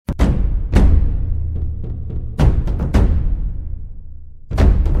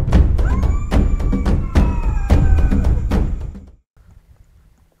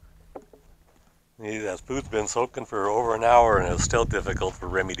soaking for over an hour and it's still difficult for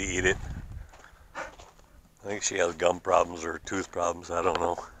Remy to eat it. I think she has gum problems or tooth problems, I don't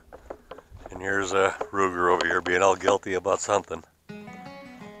know. And here's Ruger over here being all guilty about something.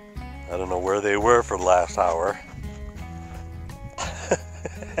 I don't know where they were for the last hour.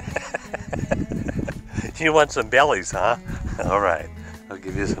 You want some bellies, huh? Alright, I'll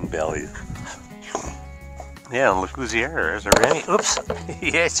give you some bellies. Yeah, look who's here. There's a Remy. Oops.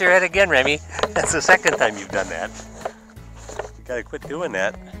 Yes, you're at it again, Remy. That's the second time you've done that. You gotta quit doing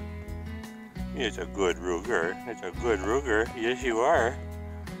that. It's a good Ruger. It's a good Ruger. Yes, you are.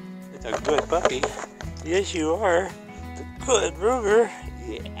 It's a good puppy. Yes, you are. It's a good Ruger.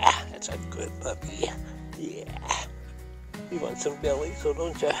 Yeah, it's a good puppy. Yeah. You want some belly, so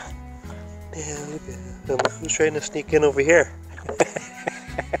don't you? Belly, belly. Who's trying to sneak in over here?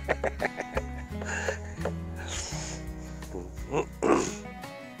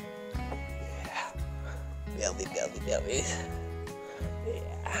 Yeah. Belly, belly, belly.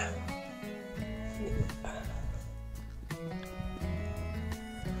 Yeah.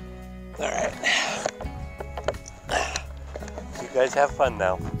 Alright. You guys have fun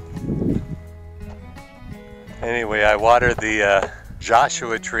now. Anyway, I watered the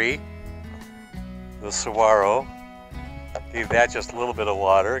Joshua tree, the saguaro. Gave that just a little bit of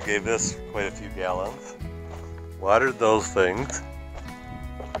water. Gave this quite a few gallons. Watered those things.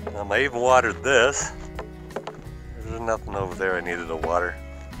 I even watered this. There's nothing over there I needed to water.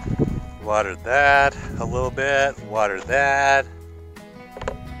 Watered that a little bit. Watered that.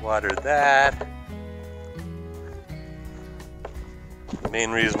 Watered that. The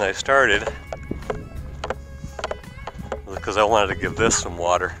main reason I started was because I wanted to give this some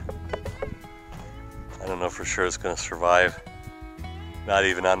water. I don't know for sure it's going to survive. Not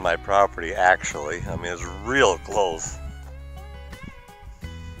even on my property, actually. I mean, it's real close.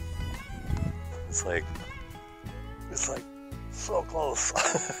 It's like so close.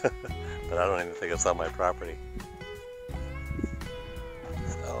 But I don't even think it's on my property.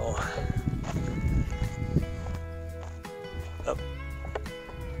 So, oh,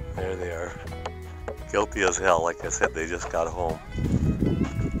 there they are. Guilty as hell, like I said, they just got home.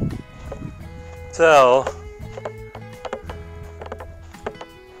 So,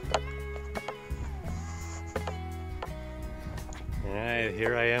 alright,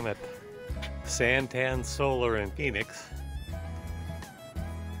 here I am at Santan Solar in Phoenix.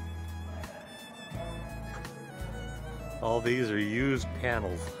 All these are used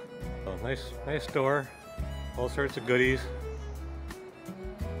panels. So nice store, all sorts of goodies.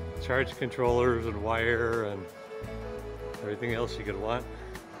 Charge controllers and wire and everything else you could want.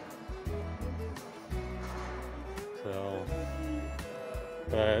 So,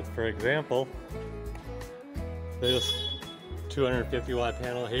 but for example, this 250 watt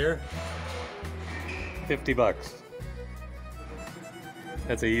panel here, $50.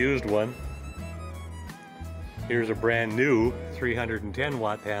 That's a used one. Here's a brand new 310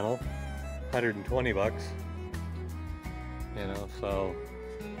 watt panel, $120. You know, so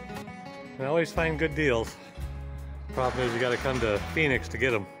I always find good deals. Problem is you gotta come to Phoenix to get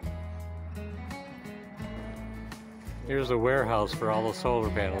them. Here's a warehouse for all the solar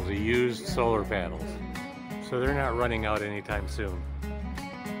panels, the used solar panels. So they're not running out anytime soon.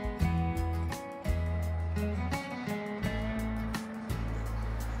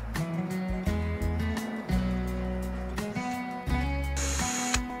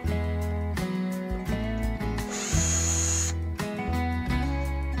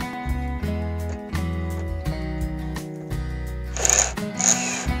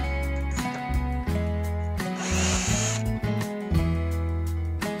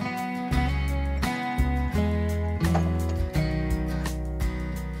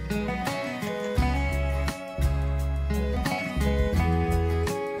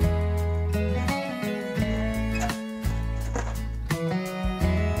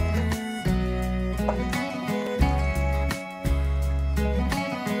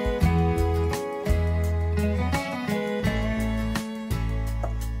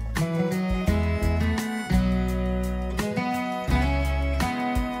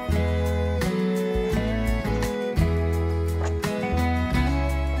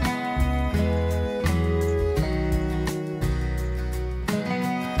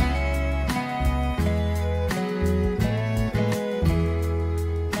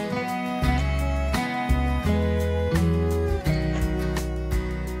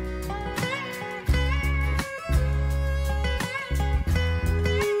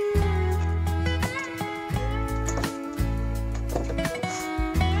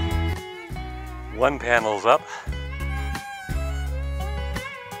 One panel's up.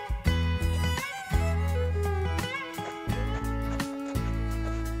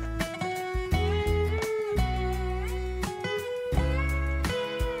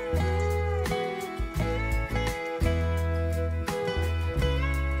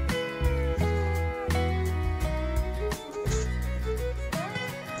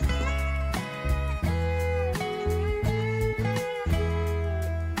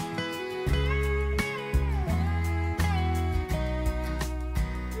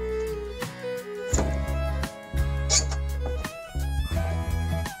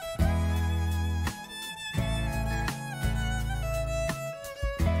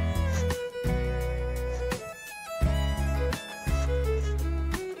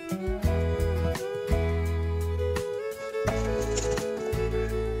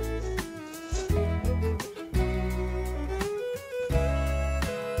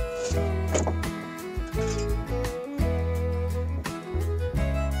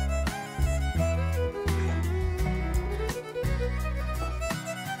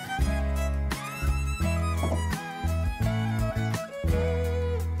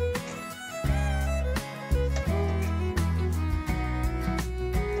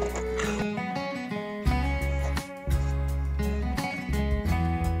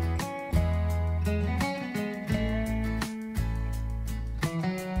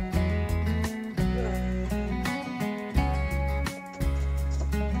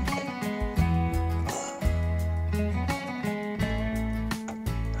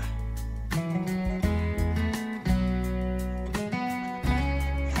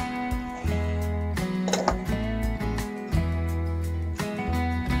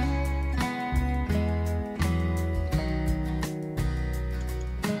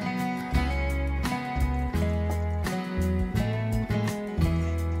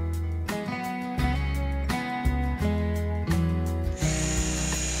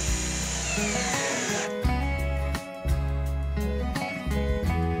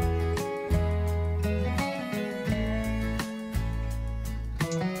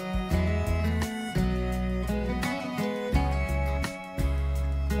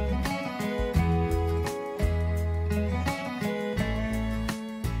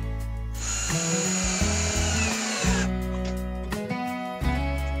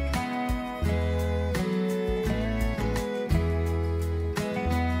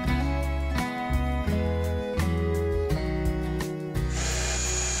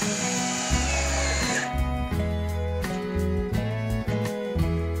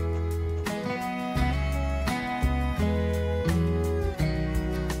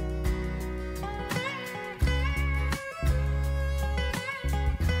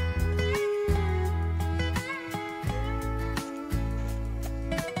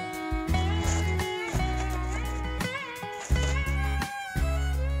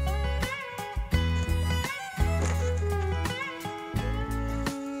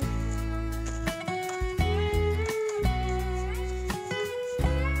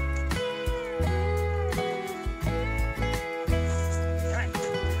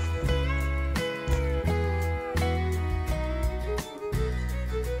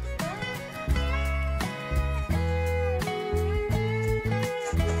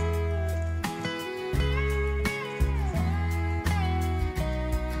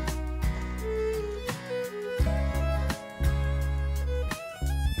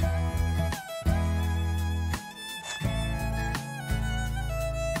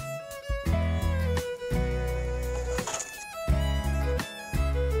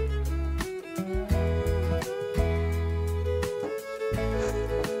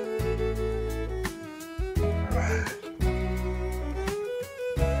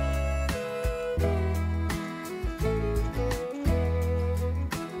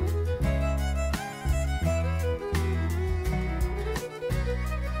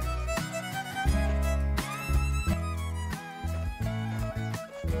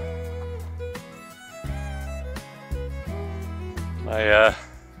 My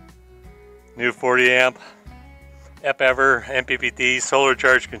new 40 amp Epever MPPT solar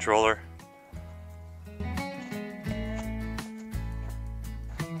charge controller.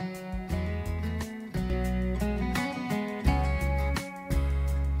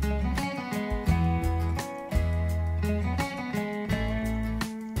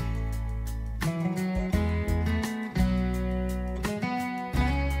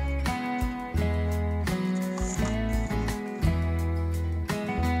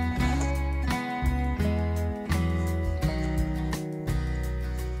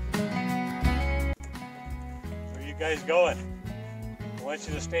 Where you guys going? I want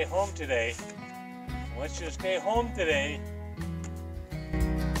you to stay home today. I want you to stay home today.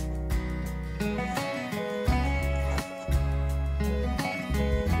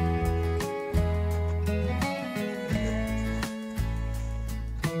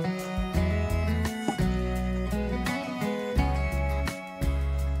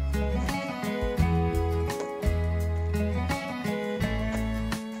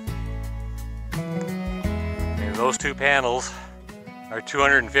 Those two panels are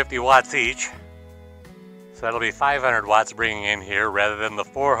 250 watts each, so that'll be 500 watts bringing in here rather than the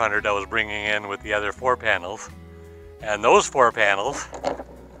 400 I was bringing in with the other 4 panels. And those 4 panels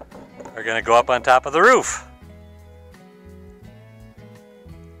are going to go up on top of the roof.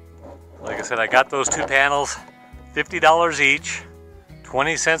 Like I said, I got those 2 panels, $50 each,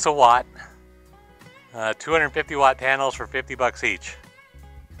 20 cents a watt, 250 watt panels for 50 bucks each.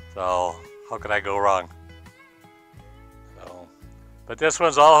 So how could I go wrong? But this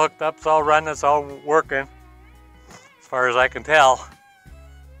one's all hooked up, it's all running, it's all working, as far as I can tell.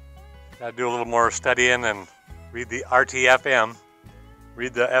 Gotta do a little more studying and read the RTFM,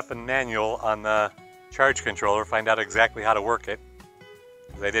 read the effing manual on the charge controller, find out exactly how to work it.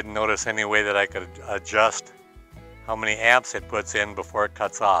 Because I didn't notice any way that I could adjust how many amps it puts in before it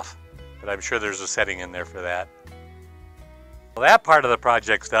cuts off. But I'm sure there's a setting in there for that. Well, that part of the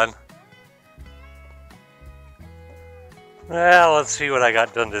project's done. Well, let's see what I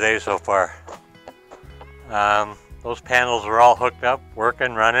got done today so far. Those panels are all hooked up,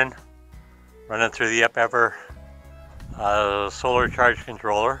 working, running through the Epever solar charge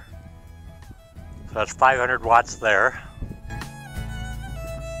controller. So that's 500 watts there.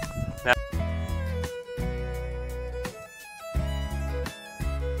 Now,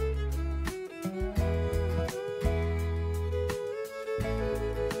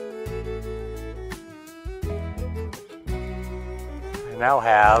 now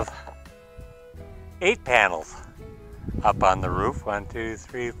have 8 panels up on the roof. 1, 2,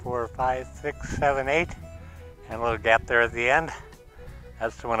 3, 4, 5, 6, 7, 8, and a little gap there at the end.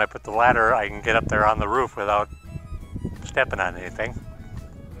 That's the when I put the ladder, I can get up there on the roof without stepping on anything.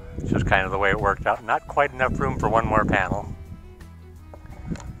 It's just kind of the way it worked out. Not quite enough room for one more panel,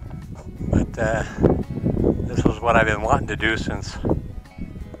 but this was what I've been wanting to do since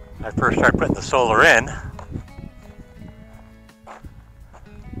I first started putting the solar in.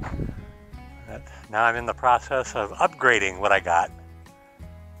 Now I'm in the process of upgrading what I got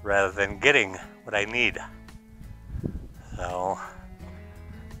rather than getting what I need. So,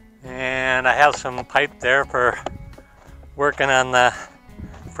 and I have some pipe there for working on the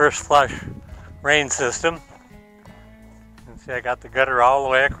first flush rain system. You can see I got the gutter all the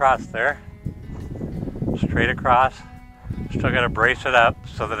way across there, straight across. Still got to brace it up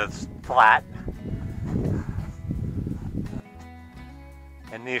so that it's flat.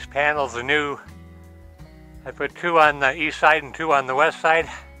 And these panels are new. I put 2 on the east side and 2 on the west side,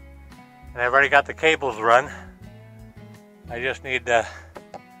 and I've already got the cables run. I just need to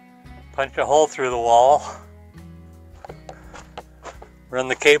punch a hole through the wall, run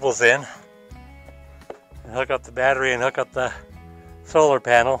the cables in, and hook up the battery and hook up the solar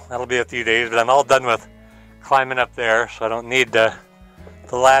panel. That'll be a few days, but I'm all done with climbing up there, so I don't need the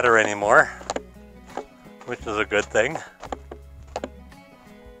ladder anymore, which is a good thing.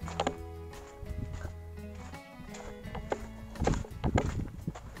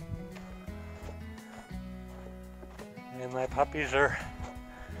 And my puppies are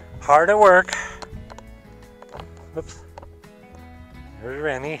hard at work. Whoops. There's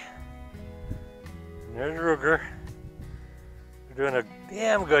Remy. And there's Ruger. They're doing a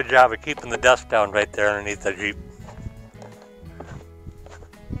damn good job of keeping the dust down right there underneath the Jeep.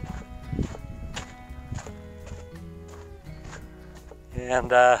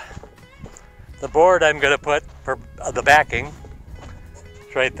 And the board I'm going to put for the backing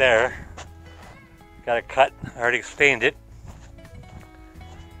is right there. Got it cut, I already stained it.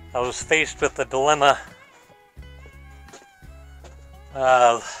 I was faced with the dilemma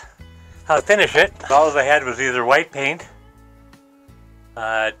of how to finish it. All I had was either white paint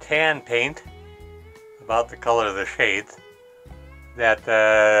tan paint, about the color of the shades. That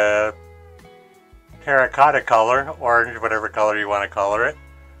terracotta color, orange, whatever color you want to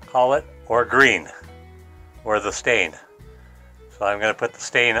call it, or green, or the stain. So I'm going to put the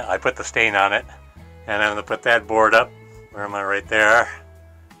stain, I put the stain on it, and I'm going to put that board up, where am I, right there,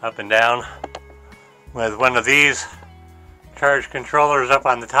 up and down, with one of these charge controllers up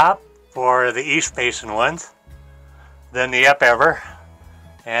on the top for the east facing ones, then the Epever,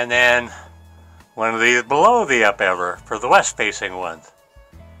 and then one of these below the Epever for the west facing ones.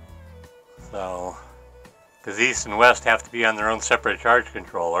 So, because east and west have to be on their own separate charge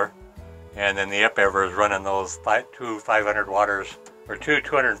controller, and then the Epever is running those two 500 watters, or two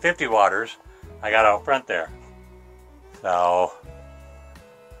 250 watters I got out front there. So,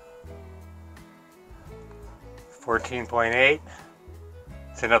 14.8,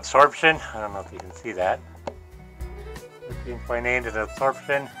 it's an absorption, I don't know if you can see that. 15.8 is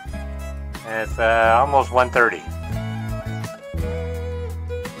absorption, and it's almost 130.